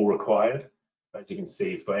 Again, all required. As you can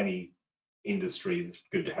see, for any industry, it's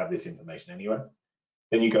good to have this information anyway.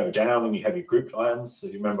 Then you go down and you have your grouped items. So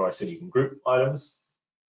you remember I said you can group items,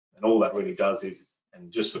 and all that really does is,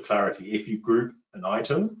 and just for clarity, if you group an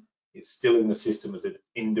item, it's still in the system as an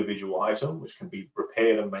individual item, which can be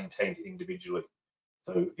repaired and maintained individually.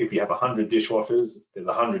 So if you have 100 dishwashers, there's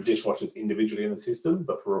 100 dishwashers individually in the system,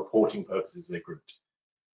 but for reporting purposes, they're grouped.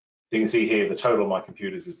 So you can see here, the total of my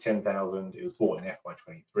computers is 10,000. It was bought in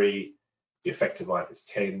FY23. The effective life is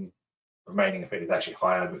 10. Remaining effect is actually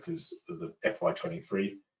higher because of the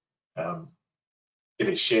FY23. If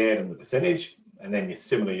it's shared and the percentage, and then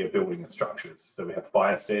similarly your building and structures. So we have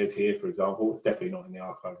fire stairs here, for example. It's definitely not in the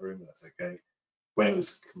archive room, but that's okay. When it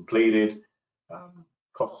was completed,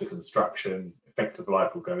 cost of construction, effective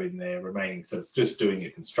life will go in there, remaining. So it's just doing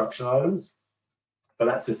your construction items, but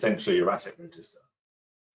that's essentially your asset register.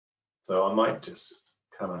 So I might just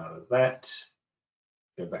come out of that,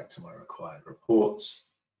 go back to my required reports.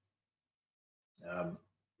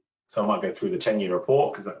 So I might go through the 10-year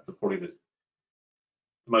report because that's probably the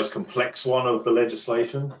most complex one of the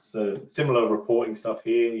legislation. So similar reporting stuff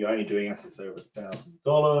here. You're only doing assets over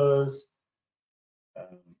 $1,000.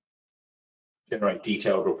 Generate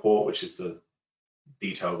detailed report, which is the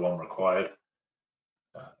detailed one required.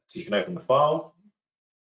 So you can open the file.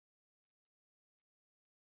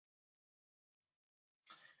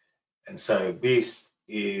 And so this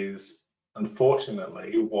is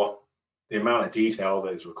unfortunately what the amount of detail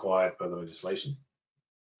that is required by the legislation.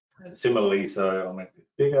 And similarly, so I'll make this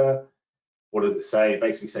bigger. What does it say?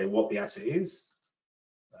 Basically say what the asset is.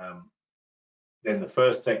 Then the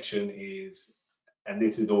first section is, and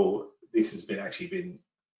this has actually been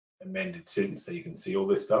amended since, so you can see all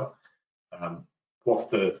this stuff. What's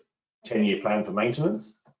the 10-year plan for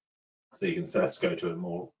maintenance? So you can let's go to a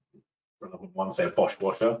more relevant one, say a Bosch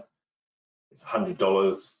washer. It's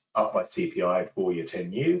 $100 up by CPI for your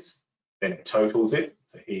 10 years. Then it totals it.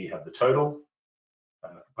 So here you have the total.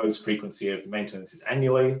 Proposed frequency of maintenance is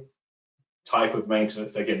annually. Type of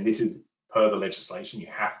maintenance, again, this is per the legislation, you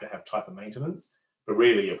have to have type of maintenance, but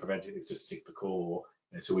really your preventive is just cyclical,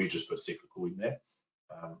 so we just put cyclical in there.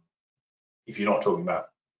 If you're not talking about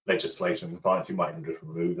legislation and compliance, you might even just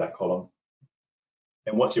remove that column.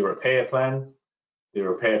 And what's your repair plan?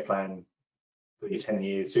 Your repair plan for your 10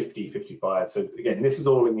 years, 50, 55. So again, this is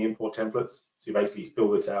all in the import templates. So you basically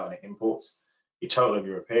fill this out and it imports your total of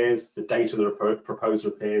your repairs, the date of the proposed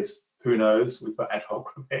repairs, who knows, we've got ad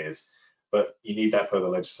hoc repairs, but you need that per the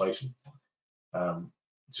legislation.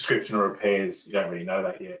 Description of repairs, you don't really know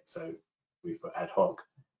that yet, so we've got ad hoc.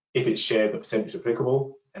 If it's shared, the percentage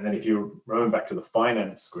applicable, and then if you remember back to the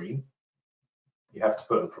finance screen, you have to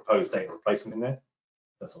put a proposed date of replacement in there.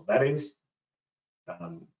 That's what that is.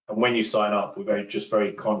 And when you sign up, we're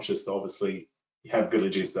very conscious that obviously you have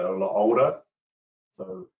villages that are a lot older,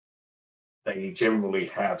 so they generally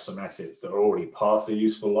have some assets that are already past their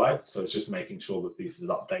useful life. So it's just making sure that this is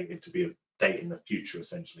updated to be a date in the future,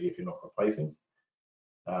 essentially, if you're not replacing.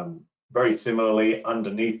 Very similarly,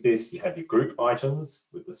 underneath this, you have your group items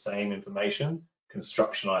with the same information,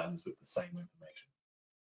 construction items with the same information.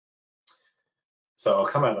 So I'll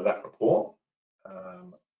come out of that report,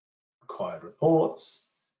 required reports.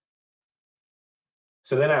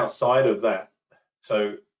 So then outside of that,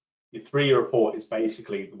 so your 3-year report is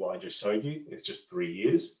basically what I just showed you. It's just 3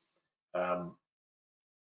 years.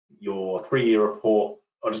 Your 3-year report,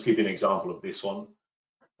 I'll just give you an example of this one.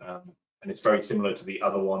 And it's very similar to the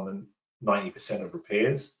other one, than 90% of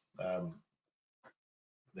repairs.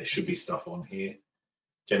 There should be stuff on here.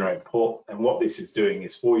 Generate report. And what this is doing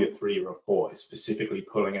is for your 3-year report, is specifically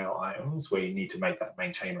pulling out items where you need to make that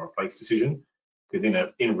maintain or replace decision.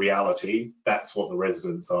 Because in reality, that's what the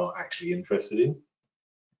residents are actually interested in.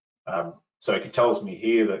 So it tells me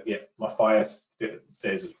here that, yeah, my fire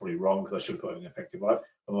stairs is probably wrong because I should put an effective life.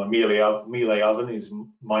 And my Miele oven is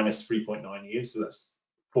minus 3.9 years, so that's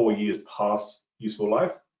 4 years past useful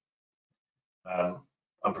life.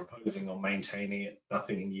 I'm proposing on maintaining it,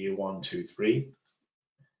 nothing in year 1, 2, 3.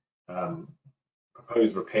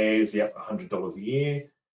 Proposed repairs, yep, $100 a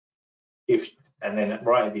year. And then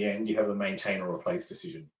right at the end, you have a maintain or replace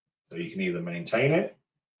decision. So you can either maintain it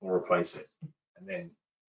or replace it. And then,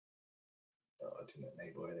 I didn't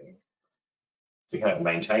enable anything. So you can have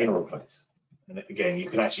maintain or replace. And again, you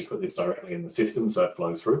can actually put this directly in the system so it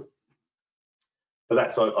flows through. But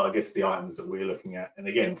that's, I guess, the items that we're looking at. And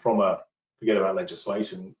again, forget about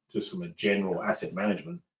legislation, just from a general asset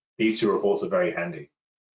management, these 2 reports are very handy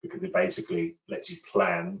because it basically lets you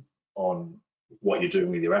plan on what you're doing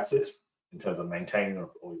with your assets in terms of maintaining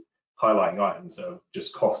or highlighting items that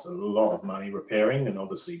just cost a lot of money repairing and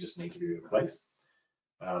obviously just need to be replaced.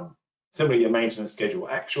 Similarly, your maintenance schedule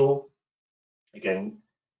actual, again,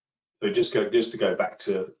 so just to go back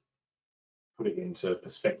to put it into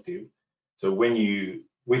perspective. So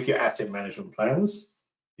with your asset management plans,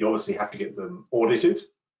 you obviously have to get them audited.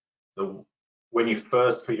 So when you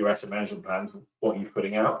first put your asset management plans, what you're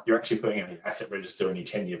putting out, you're actually putting out your asset register and your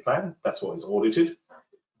 10-year plan. That's what is audited.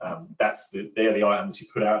 They're the items you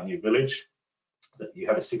put out in your village. That you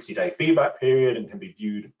have a 60-day feedback period and can be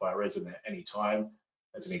viewed by a resident at any time.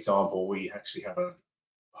 As an example, we actually have a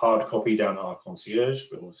hard copy down at our concierge,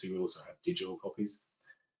 but obviously we also have digital copies.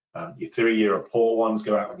 Your 3-year report ones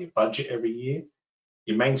go out with your budget every year.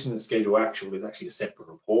 Your maintenance schedule actual is actually a separate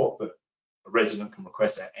report, but a resident can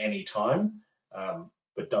request at any time,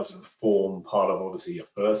 but doesn't form part of obviously your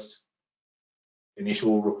first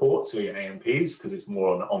initial reports or your AMPs because it's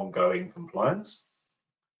more on ongoing compliance.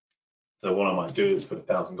 So what I might do is put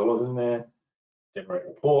 $1,000 in there, generate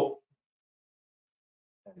report.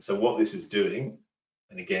 And so what this is doing,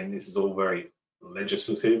 and again, this is all very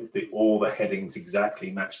legislative, all the headings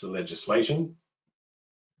exactly match the legislation.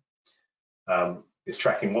 It's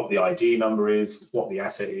tracking what the ID number is, what the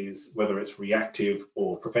asset is, whether it's reactive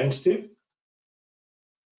or preventative.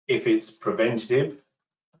 If it's preventative,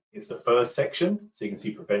 it's the first section. So you can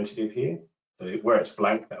see preventative here. So where it's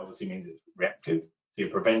blank, that obviously means it's reactive. So your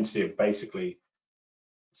preventative, basically,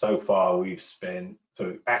 so far we've spent,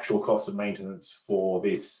 so actual cost of maintenance for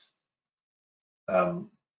this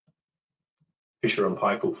Fisher and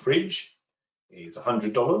Paykel fridge is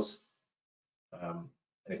 $100. And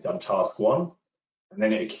it's done task 1. And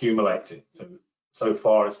then it accumulates it. So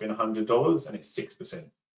far it's been $100 and it's 6%.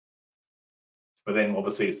 But then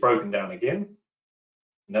obviously it's broken down again,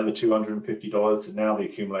 another $250, and now the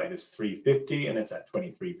accumulated is $350 and it's at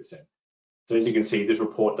 23%. So as you can see, this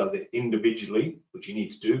report does it individually, which you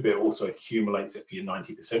need to do, but it also accumulates it for your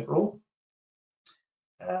 90% rule.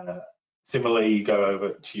 Similarly, you go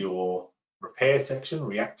over to your repair section,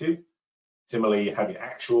 reactive. Similarly, you have your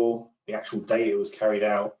the actual date it was carried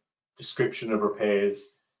out, description of repairs,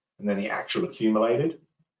 and then the actual accumulated.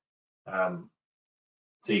 So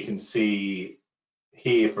you can see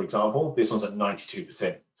here, for example, this one's at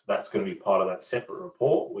 92%. So that's going to be part of that separate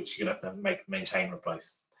report, which you're going to have to maintain,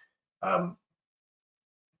 replace.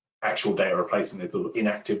 Actual data replacing those little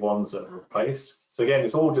inactive ones that are replaced. So again,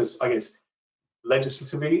 it's all just, I guess,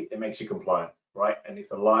 legislatively, it makes you compliant, right? And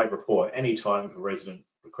it's a live report at any time if a resident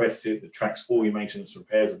requests it that tracks all your maintenance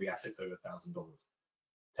repairs of the assets over $1,000.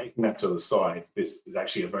 Taking that to the side, this is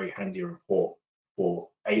actually a very handy report for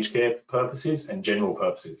aged care purposes and general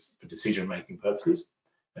purposes, for decision-making purposes,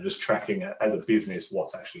 and just tracking as a business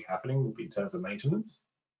what's actually happening in terms of maintenance.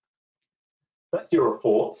 That's your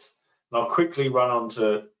reports. And I'll quickly run on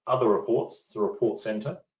to other reports. It's a report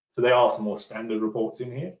center. So there are some more standard reports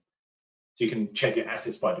in here. So you can check your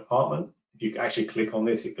assets by department. If you actually click on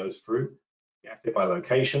this, it goes through the asset by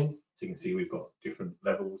location. So you can see we've got different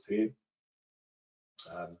levels here.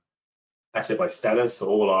 Asset by status, so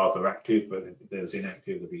all ours are active, but if there's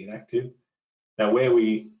inactive, they'll be inactive. Now, where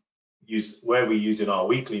we use in our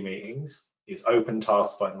weekly meetings is open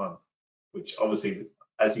tasks by month, which obviously,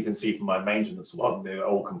 as you can see from my maintenance one, they're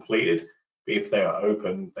all completed. But if they are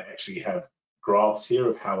open, they actually have graphs here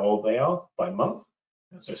of how old they are by month.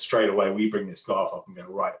 And so straight away, we bring this graph up and go,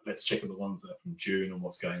 right, let's check the ones that are from June and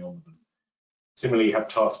what's going on with them. Similarly, you have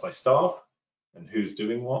tasks by staff and who's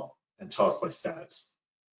doing what, and tasks by status.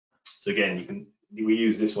 So again, we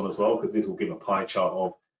use this one as well because this will give a pie chart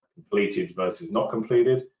of completed versus not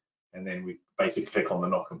completed. And then we basically click on the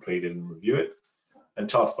not completed and review it. And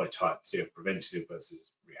task by type, so you have preventative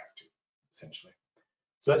versus reactive, essentially.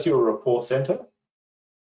 So that's your report center.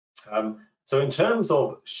 So in terms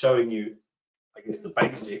of showing you, I guess, the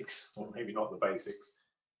basics, or maybe not the basics,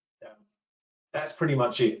 that's pretty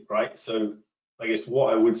much it, right? So I guess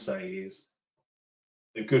what I would say is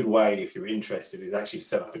a good way, if you're interested, is actually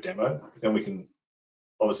set up a demo. Then we can,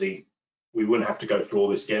 obviously, we wouldn't have to go through all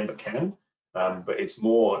this again, but can. But it's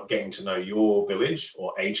more getting to know your village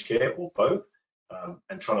or aged care or both,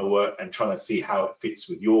 and trying to see how it fits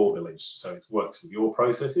with your village, so it works with your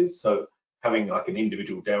processes. So having like an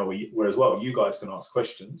individual demo where as well you guys can ask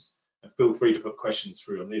questions, and feel free to put questions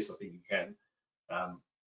through on this. I think you can,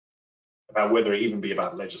 about whether it even be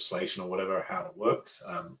about legislation or whatever, how it works,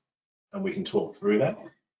 and we can talk through that.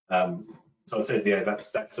 So I said, yeah,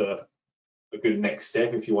 that's a good next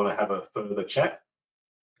step if you want to have a further chat.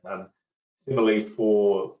 Similarly,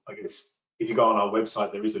 for, I guess, if you go on our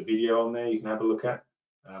website, there is a video on there you can have a look at,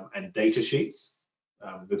 and data sheets.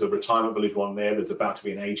 There's a retirement village one there. There's about to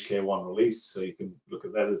be an aged care one released, so you can look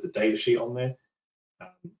at that. There's a data sheet on there.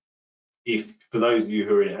 If for those of you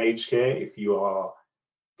who are in aged care, if you are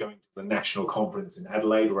going to the national conference in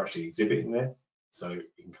Adelaide, we're actually exhibiting there, so you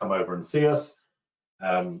can come over and see us.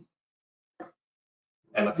 And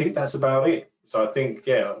I think that's about it. So I think,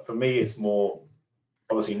 yeah, for me, it's more,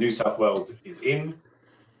 obviously New South Wales is in.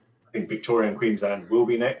 I think Victoria and Queensland will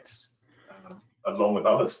be next, along with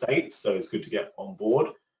other states. So it's good to get on board,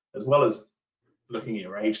 as well as looking at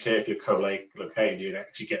your aged care. If you're co-located, you'd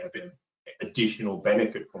actually get a bit of additional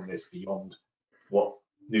benefit from this beyond what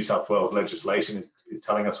New South Wales legislation is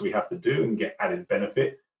telling us we have to do, and get added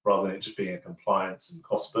benefit rather than it just being a compliance and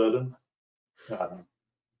cost burden.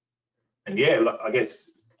 And yeah, look, I guess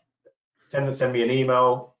send me an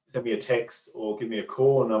email, send me a text, or give me a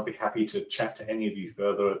call, and I'll be happy to chat to any of you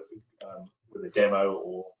further with a demo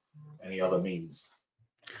or any other means.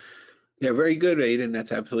 Yeah, very good, Aidan.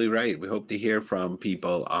 That's absolutely right. We hope to hear from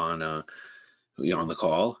people on the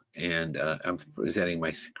call. And I'm presenting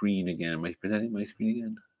my screen again. Am I presenting my screen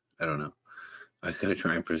again? I don't know. I was going to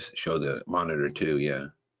try and show the monitor too. Yeah.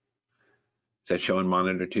 Is that showing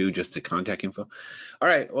monitor two, just the contact info? All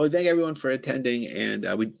right. Well, thank everyone for attending, and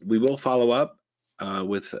we will follow up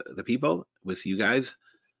with the people, with you guys,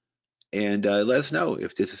 and let us know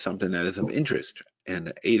if this is something that is of interest.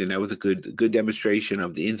 And Aidan, that was a good demonstration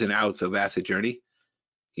of the ins and outs of ASSETjourney.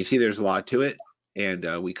 You see, there's a lot to it,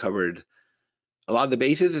 and we covered a lot of the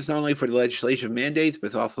bases. It's not only for the legislative mandates, but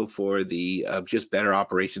it's also for the just better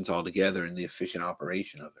operations altogether and the efficient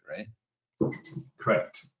operation of it, right?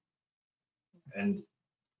 Correct. And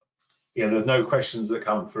yeah, there's no questions that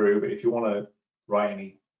come through, but if you want to write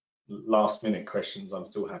any last minute questions, I'm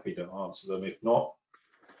still happy to answer them. If not,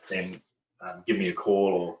 then give me a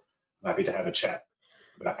call, or I'm happy to have a chat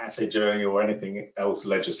about ASSETjourney or anything else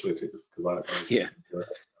legislative. Yeah,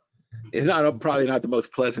 it's probably not the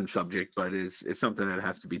most pleasant subject, but it's something that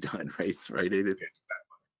has to be done, right? Right, Aidan?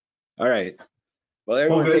 Yeah. All right. Well,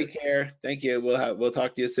 everyone, take care. Thank you. We'll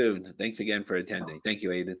talk to you soon. Thanks again for attending. Thank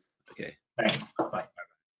you, Aidan. Okay. Thanks. Bye.